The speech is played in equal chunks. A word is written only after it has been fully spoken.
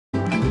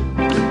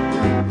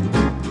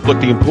Look,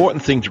 the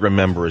important thing to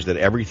remember is that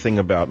everything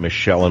about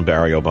Michelle and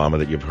Barry Obama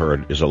that you've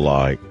heard is a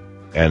lie.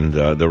 And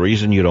the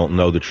reason you don't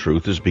know the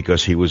truth is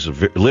because he was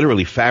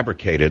literally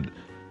fabricated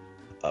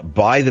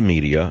by the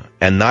media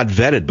and not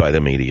vetted by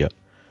the media.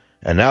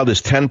 And now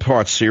this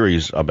 10-part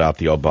series about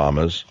the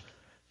Obamas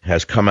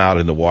has come out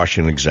in the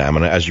Washington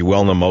Examiner. As you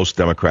well know, most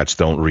Democrats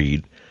don't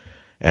read,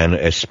 and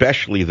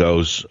especially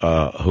those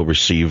who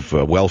receive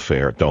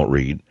welfare don't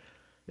read,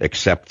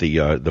 except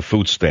the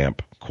food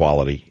stamp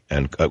quality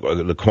and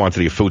the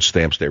quantity of food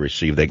stamps they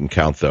receive. They can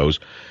count those.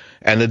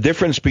 And the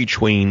difference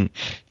between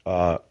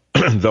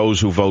those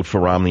who vote for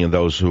Romney and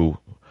those who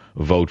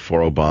vote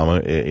for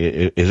Obama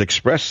is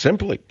expressed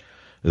simply.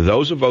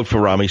 Those who vote for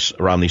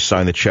Romney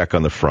sign the check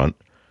on the front,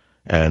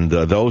 and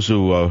those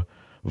who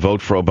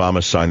vote for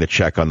Obama sign the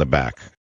check on the back.